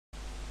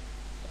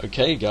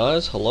Okay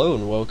guys, hello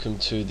and welcome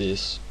to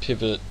this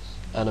pivot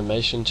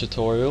animation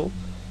tutorial.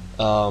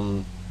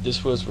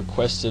 This was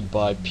requested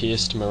by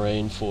Pierced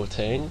Marine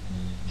 14.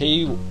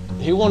 He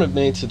wanted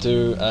me to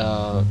do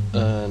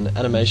an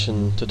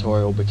animation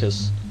tutorial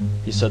because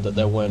he said that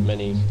there weren't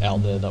many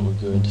out there that were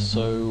good.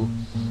 So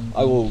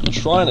I will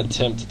try and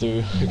attempt to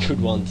do a good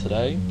one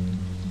today.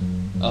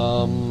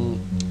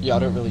 Yeah, I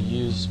don't really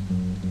use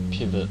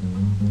pivot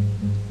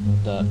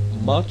that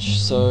much,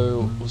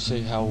 so we'll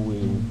see how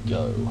we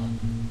go.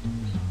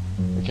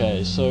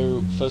 Okay,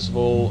 so first of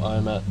all,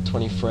 I'm at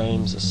 20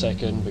 frames a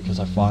second because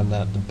I find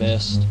that the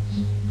best.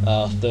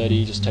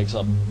 30 just takes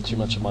up too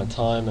much of my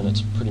time and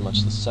it's pretty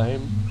much the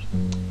same.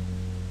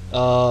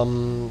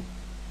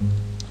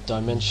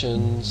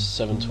 Dimensions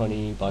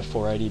 720 by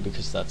 480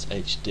 because that's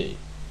HD.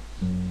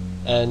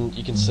 And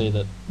you can see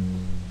that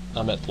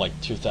I'm at like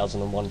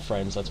 2001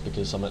 frames. That's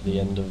because I'm at the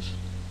end of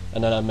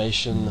an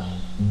animation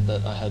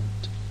that I had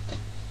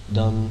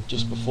done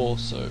just before,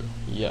 so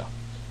yeah.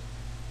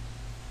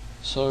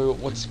 So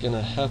what's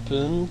gonna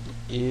happen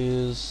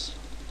is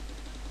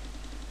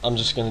I'm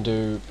just gonna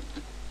do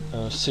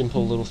a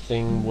simple little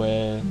thing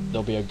where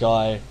there'll be a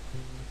guy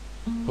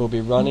who'll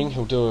be running,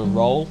 he'll do a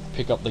roll,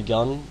 pick up the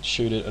gun,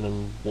 shoot it and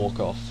then walk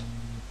off.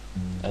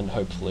 And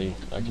hopefully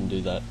I can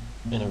do that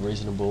in a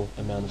reasonable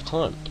amount of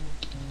time.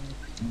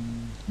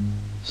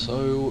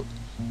 So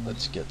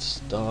let's get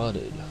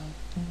started.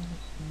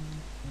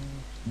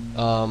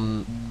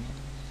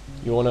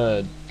 You want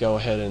to go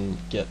ahead and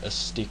get a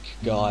stick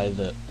guy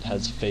that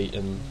has feet,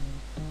 and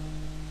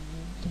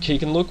he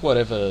can look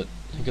like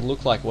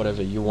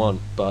whatever you want,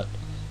 but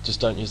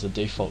just don't use the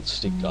default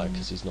stick guy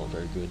because he's not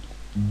very good.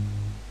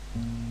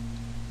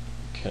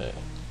 Okay,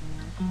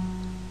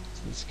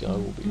 so this guy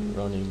will be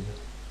running.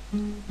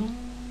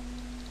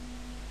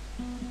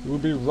 He will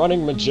be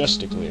running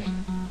majestically.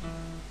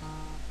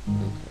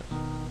 Okay.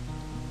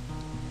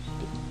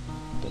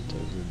 Bent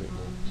over a bit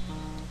more.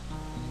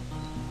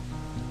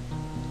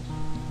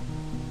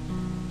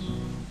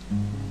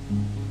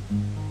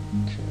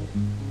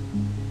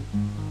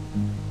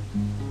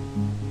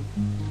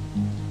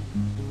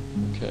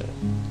 Okay.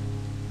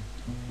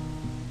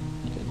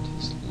 Bend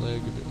his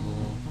leg a bit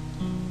more.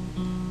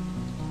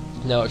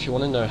 Now, if you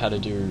want to know how to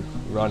do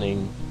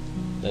running,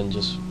 then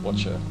just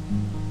watch a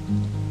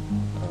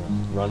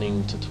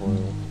running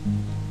tutorial.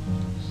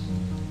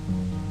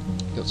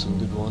 Got some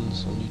good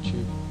ones on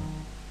YouTube.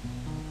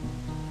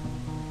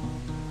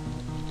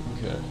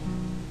 Okay.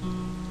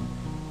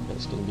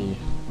 It's going to be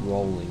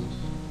rolling.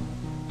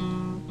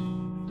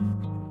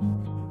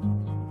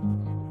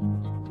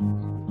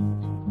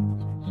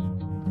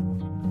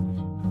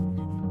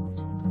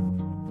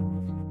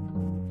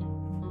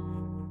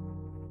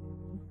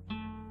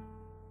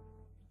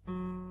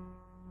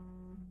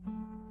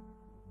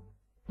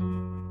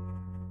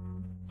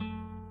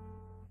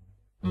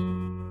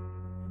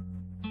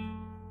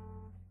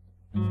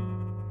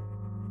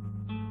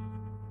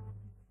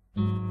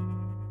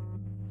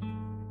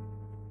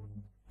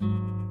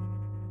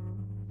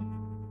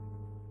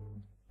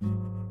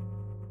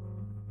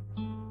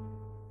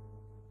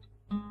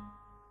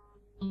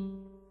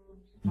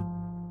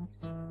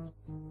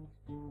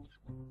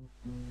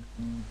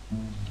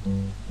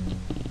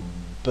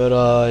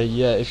 But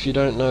yeah, if you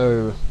don't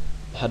know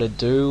how to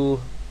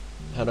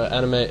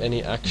animate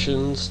any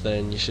actions,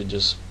 then you should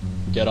just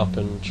get up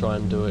and try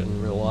and do it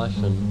in real life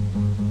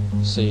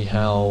and see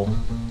how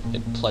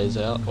it plays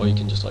out, or you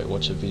can just like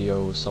watch a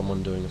video of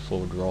someone doing a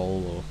forward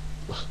roll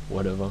or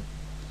whatever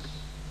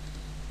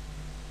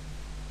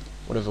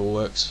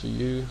works for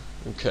you.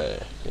 Okay,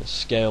 I'm gonna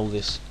scale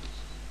this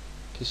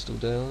pistol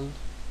down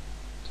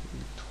to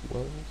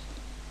 12,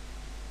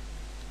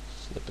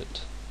 flip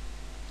it.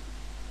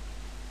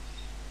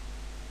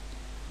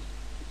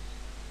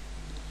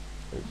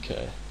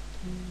 Okay.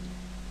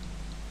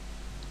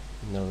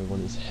 Now we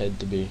want his head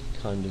to be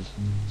kind of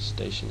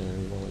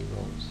stationary while he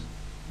rolls.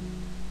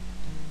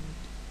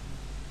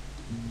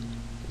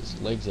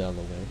 His legs out of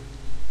the way.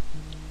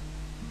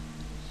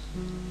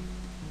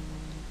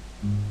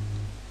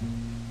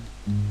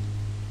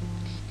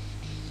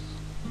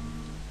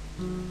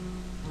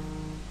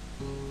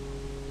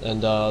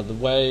 And the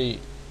way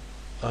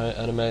I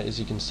animate, as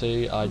you can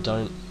see, I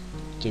don't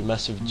do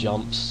massive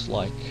jumps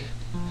like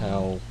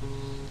how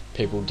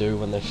people do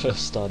when they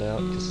first start out,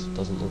 because it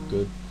doesn't look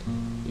good.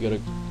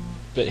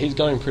 But he's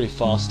going pretty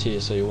fast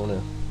here, so you want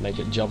to make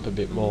it jump a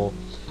bit more.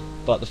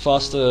 But the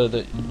faster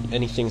that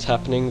anything's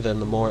happening, then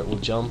the more it will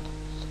jump.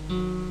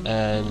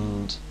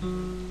 And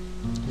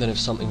then if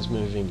something's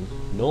moving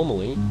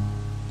normally,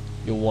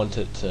 you'll want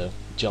it to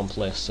jump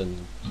less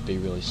and be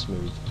really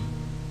smooth.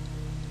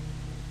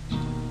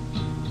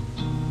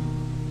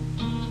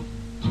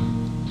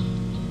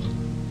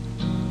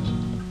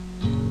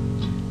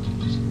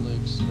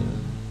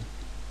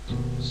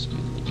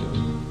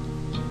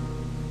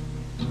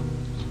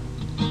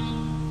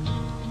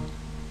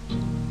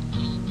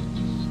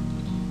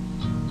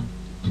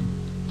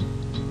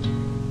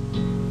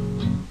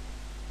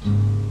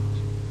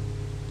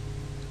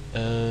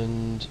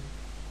 And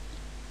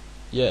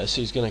yeah,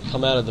 so he's going to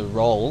come out of the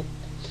roll,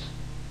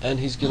 and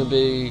he's going to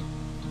be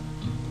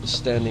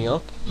standing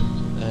up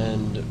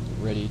and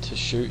ready to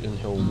shoot, and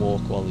he'll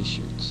walk while he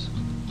shoots.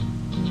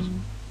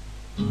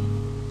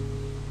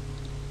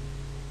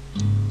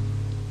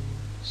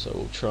 So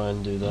we'll try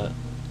and do that.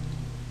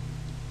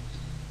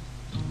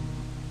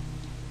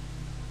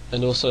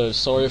 And also,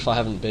 sorry if I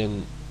haven't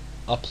been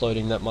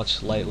uploading that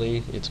much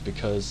lately. It's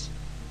because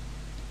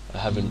I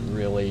haven't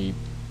really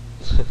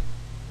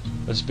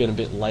I've just been a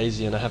bit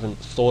lazy and I haven't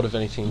thought of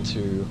anything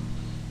to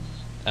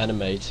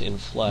animate in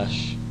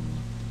Flash,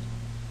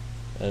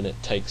 and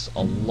it takes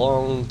a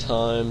long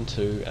time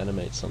to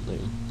animate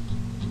something.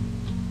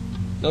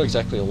 Not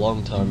exactly a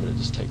long time, but it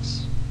just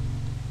takes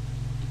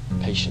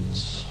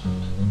patience.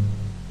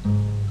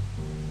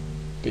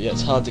 But yeah,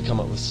 it's hard to come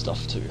up with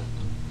stuff to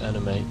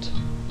animate.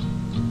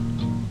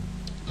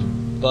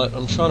 But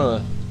I'm trying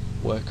to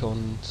work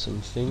on some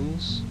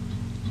things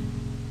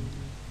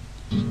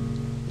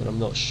that I'm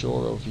not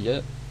sure of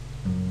yet.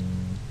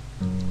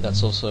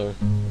 That's also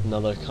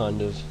another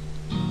kind of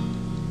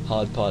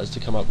hard part, is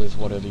to come up with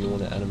whatever you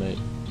want to animate.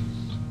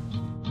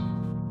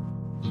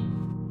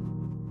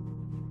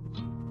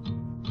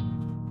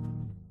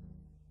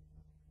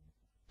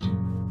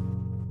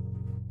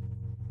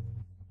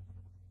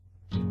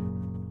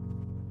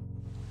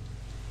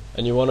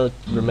 And you want to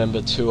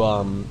remember to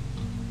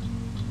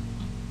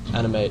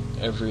animate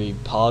every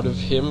part of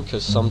him,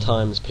 because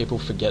sometimes people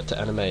forget to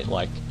animate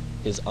like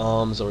his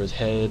arms or his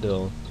head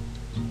or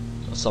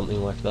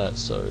something like that,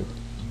 so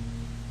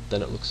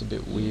then it looks a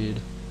bit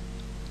weird.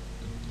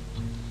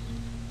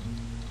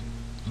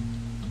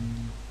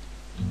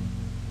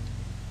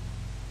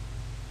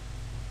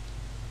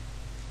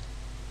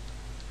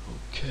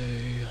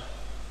 Okay,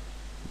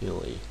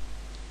 nearly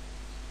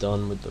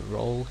done with the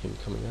roll, him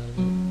coming out of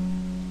it.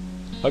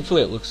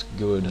 Hopefully it looks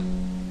good.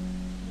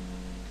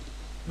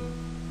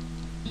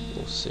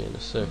 We'll see in a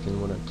second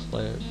when I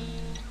play it.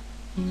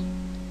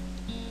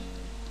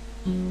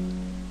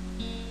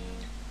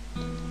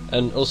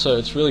 And also,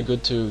 it's really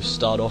good to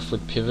start off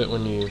with pivot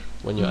when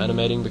you're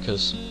animating,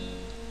 because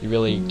you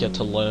really get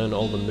to learn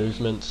all the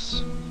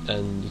movements,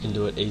 and you can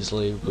do it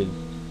easily with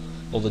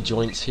all the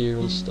joints here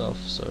and stuff.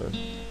 So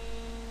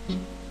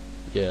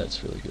yeah,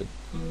 it's really good.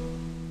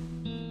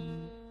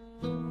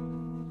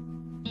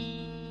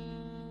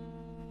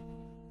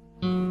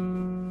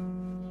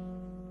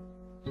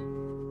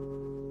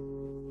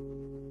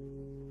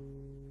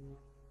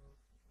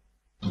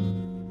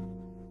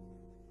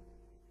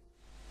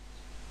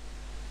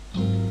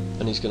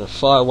 And he's going to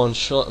fire one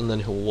shot and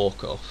then he'll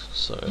walk off,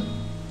 so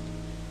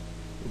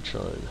we'll try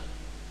and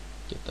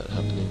get that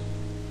happening.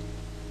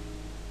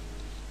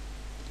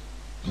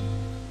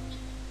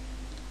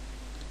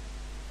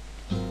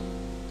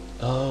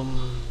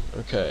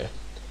 Okay.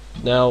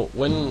 Now,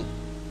 when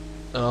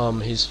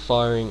he's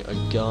firing a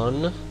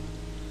gun,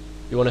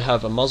 you want to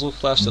have a muzzle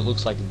flash that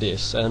looks like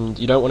this, and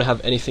you don't want to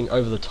have anything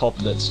over the top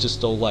that's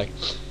just all like,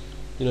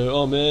 you know,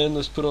 oh man,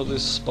 let's put all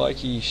this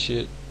spiky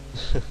shit.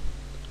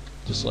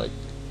 Just like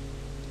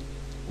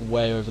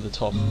way over the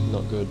top,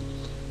 not good.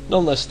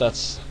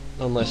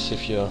 Unless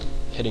if you're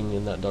heading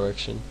in that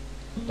direction,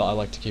 but I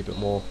like to keep it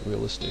more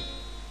realistic.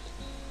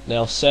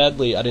 Now,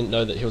 sadly, I didn't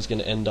know that he was going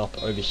to end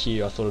up over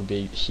here. I thought it'd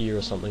be here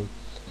or something,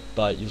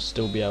 but you'll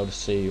still be able to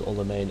see all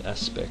the main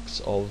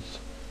aspects of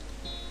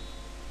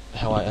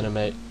how I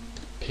animate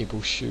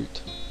people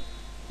shoot.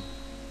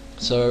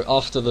 So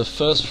after the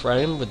first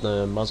frame with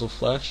the muzzle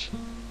flash,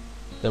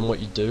 then what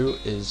you do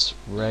is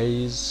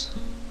raise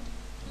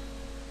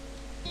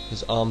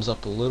his arms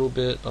up a little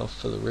bit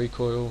for the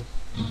recoil,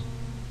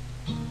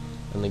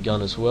 and the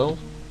gun as well.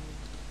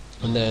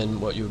 And then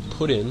what you would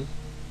put in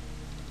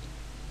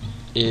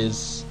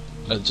is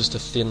just a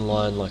thin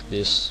line like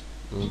this,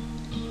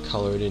 and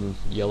colour it in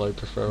yellow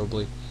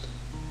preferably,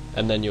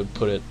 and then you'd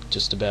put it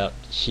just about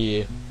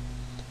here.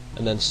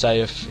 And then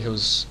say if he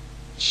was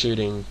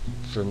shooting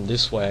from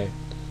this way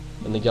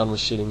and the gun was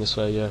shooting this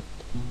way, yeah,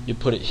 you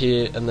put it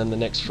here, and then the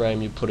next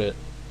frame you put it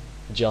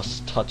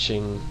just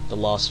touching the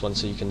last one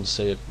so you can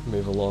see it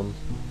move along.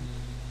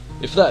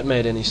 If that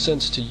made any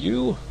sense to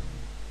you.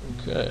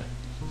 Okay,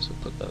 so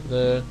put that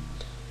there,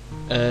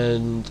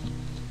 and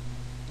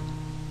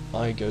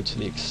I go to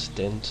the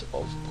extent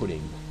of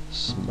putting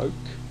smoke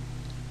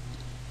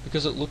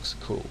because it looks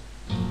cool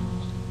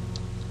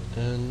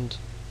and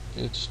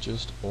it's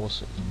just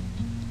awesome.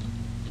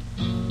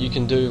 You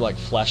can do like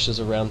flashes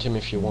around him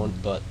if you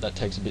want, but that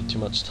takes a bit too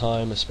much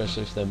time,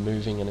 especially if they're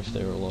moving and if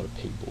there are a lot of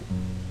people.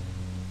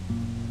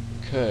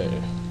 Okay,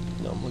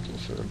 now I'm looking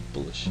for a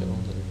bullet shell.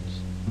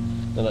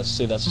 Now let's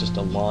see, that's just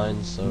a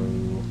line, so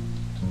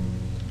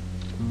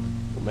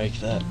we'll make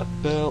that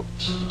about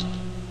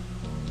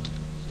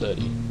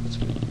 30. That's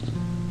good.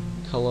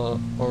 Color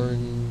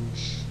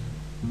orange.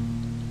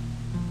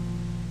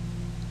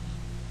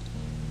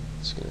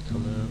 It's gonna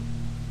come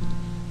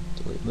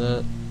out. Delete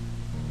that.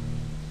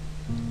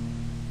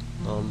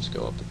 Arms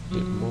go up a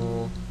bit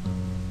more.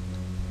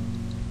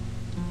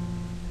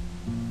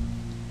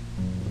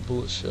 The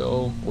bullet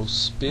shell will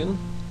spin.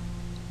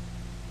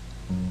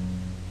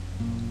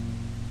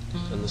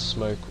 and the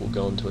smoke will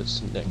go into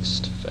its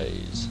next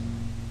phase.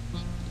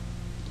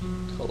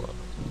 Color.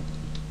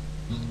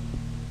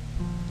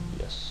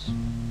 Yes.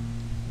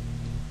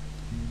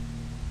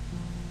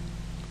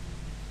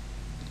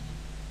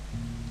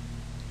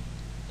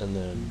 And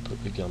then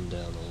put the gun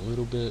down a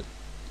little bit.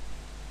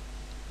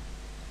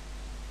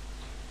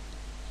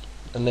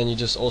 And then you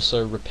just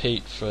also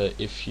repeat for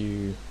if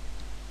you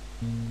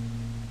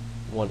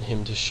want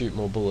him to shoot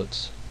more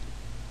bullets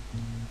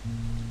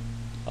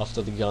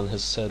after the gun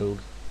has settled.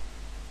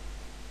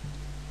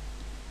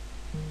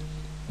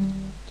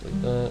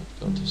 Delete that,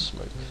 go into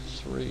smoke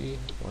 3,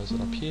 why is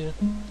it up here?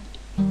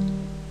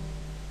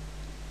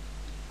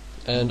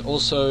 And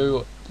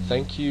also,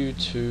 thank you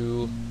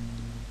to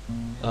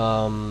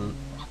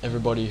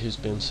everybody who's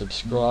been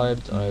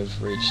subscribed.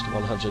 I've reached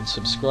 100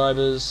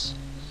 subscribers,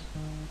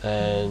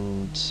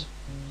 and,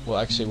 well,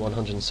 actually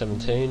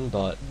 117,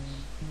 but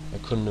I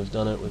couldn't have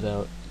done it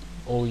without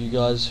all you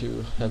guys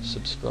who have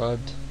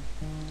subscribed.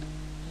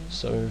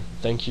 So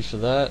thank you for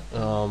that.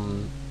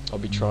 I'll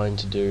be trying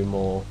to do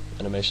more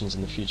animations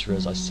in the future,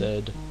 as I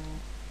said.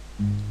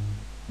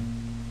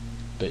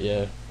 But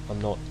yeah, I'm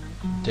not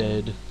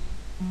dead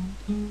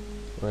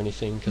or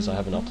anything because I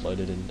haven't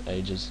uploaded in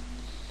ages.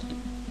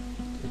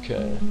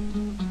 Okay,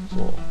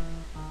 4.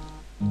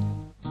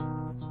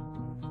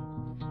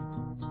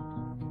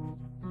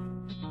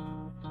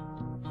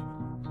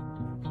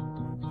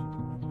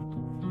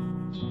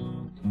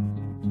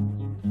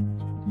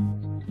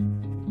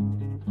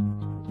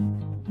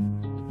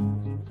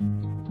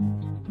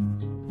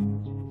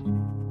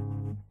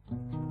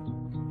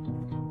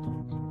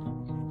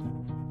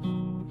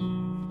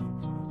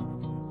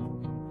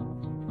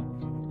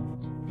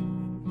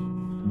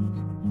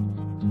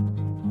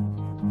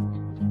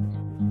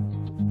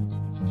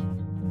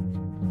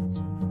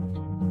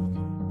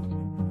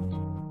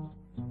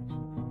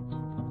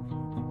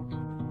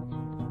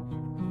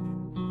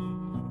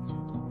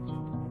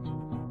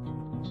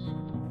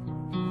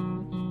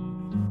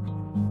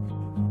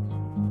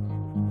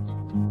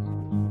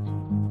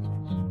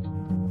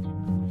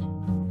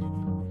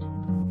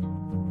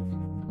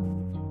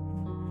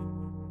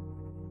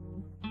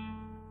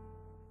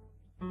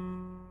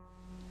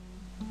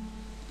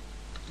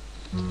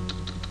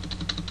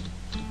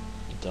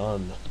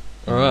 Done.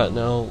 Alright,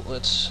 now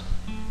let's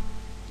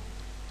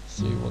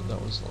see what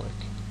that was like.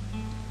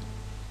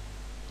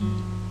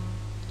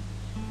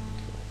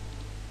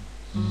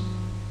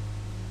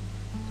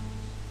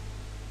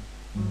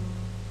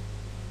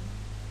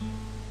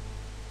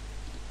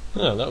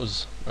 Yeah, that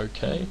was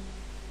okay.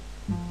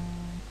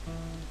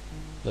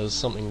 There was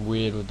something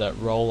weird with that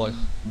roll, like,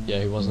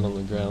 yeah, he wasn't on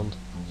the ground.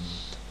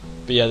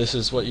 But yeah, this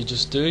is what you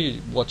just do,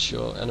 you watch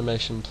your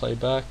animation play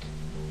back,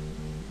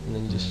 and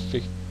then you just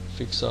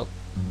fix up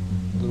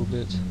a little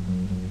bit.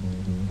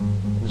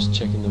 I'm just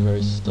checking the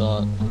very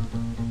start.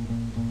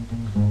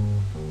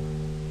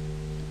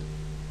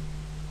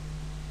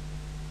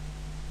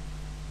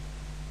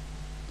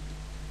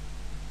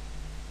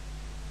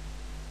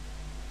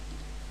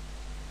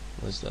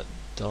 Where's that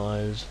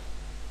dive?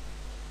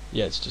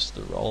 Yeah, it's just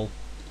the roll.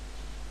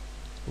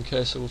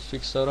 Okay, so we'll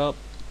fix that up.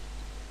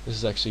 This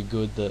is actually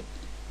good that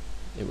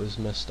it was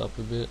messed up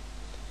a bit,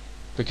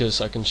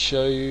 because I can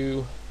show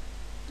you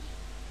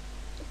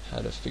how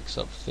to fix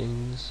up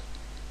things.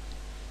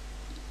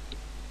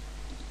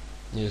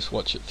 You just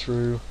watch it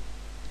through.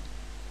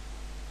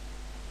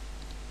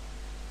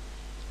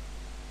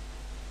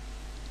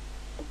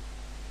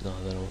 No,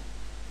 that'll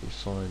be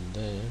fine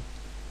there.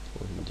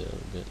 Pull him down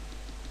a bit.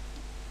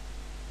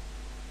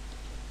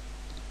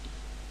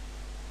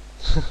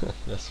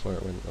 That's where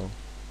it went wrong.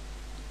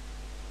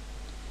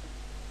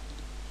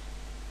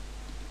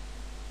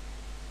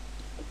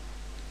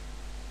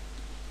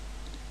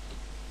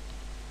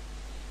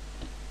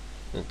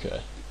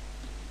 Okay.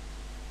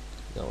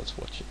 Now let's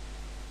watch it.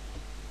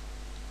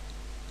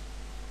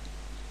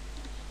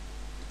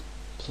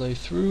 Play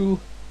through.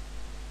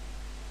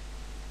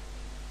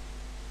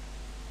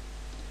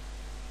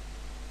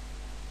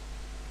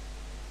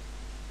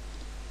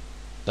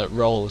 That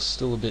roll is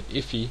still a bit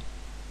iffy.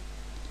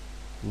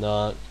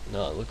 Nah, it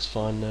looks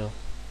fine now.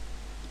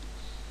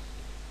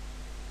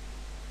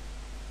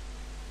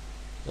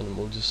 And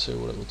we'll just see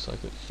what it looks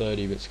like at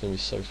 30, but it's going to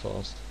be so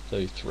fast.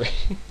 33.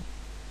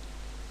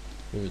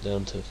 Move it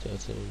down to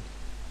 13.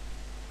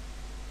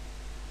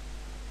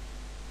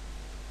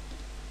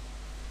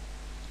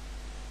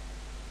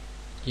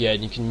 Yeah,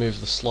 and you can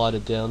move the slider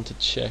down to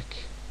check,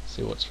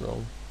 see what's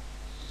wrong.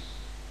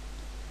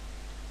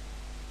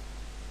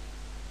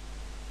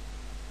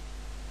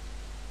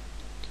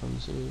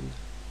 Comes in.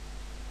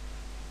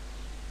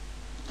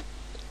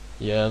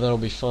 Yeah, that'll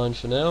be fine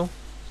for now.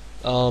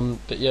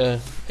 But yeah,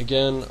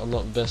 again, I'm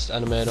not the best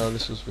animator.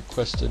 This was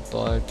requested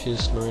by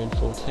Pierce Marine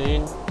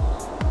 14,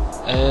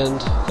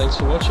 and thanks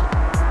for watching.